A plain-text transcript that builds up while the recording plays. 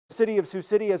City of Sioux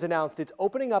City has announced it's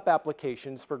opening up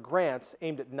applications for grants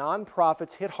aimed at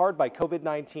nonprofits hit hard by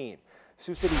COVID-19.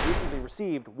 Sioux City recently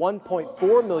received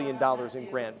 $1.4 million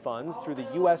in grant funds through the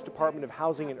U.S. Department of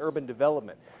Housing and Urban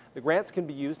Development. The grants can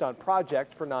be used on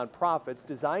projects for nonprofits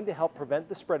designed to help prevent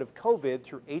the spread of COVID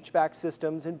through HVAC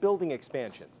systems and building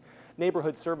expansions.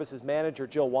 Neighborhood Services Manager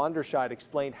Jill Wanderscheid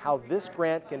explained how this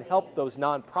grant can help those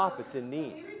nonprofits in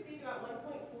need.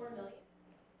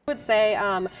 I would say,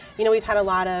 we've had a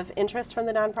lot of interest from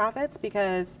the nonprofits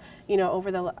because, over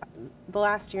the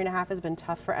last year and a half has been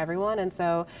tough for everyone, and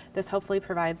so this hopefully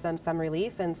provides them some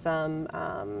relief and some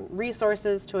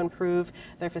resources to improve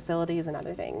their facilities and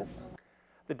other things.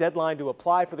 The deadline to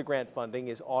apply for the grant funding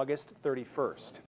is August 31st.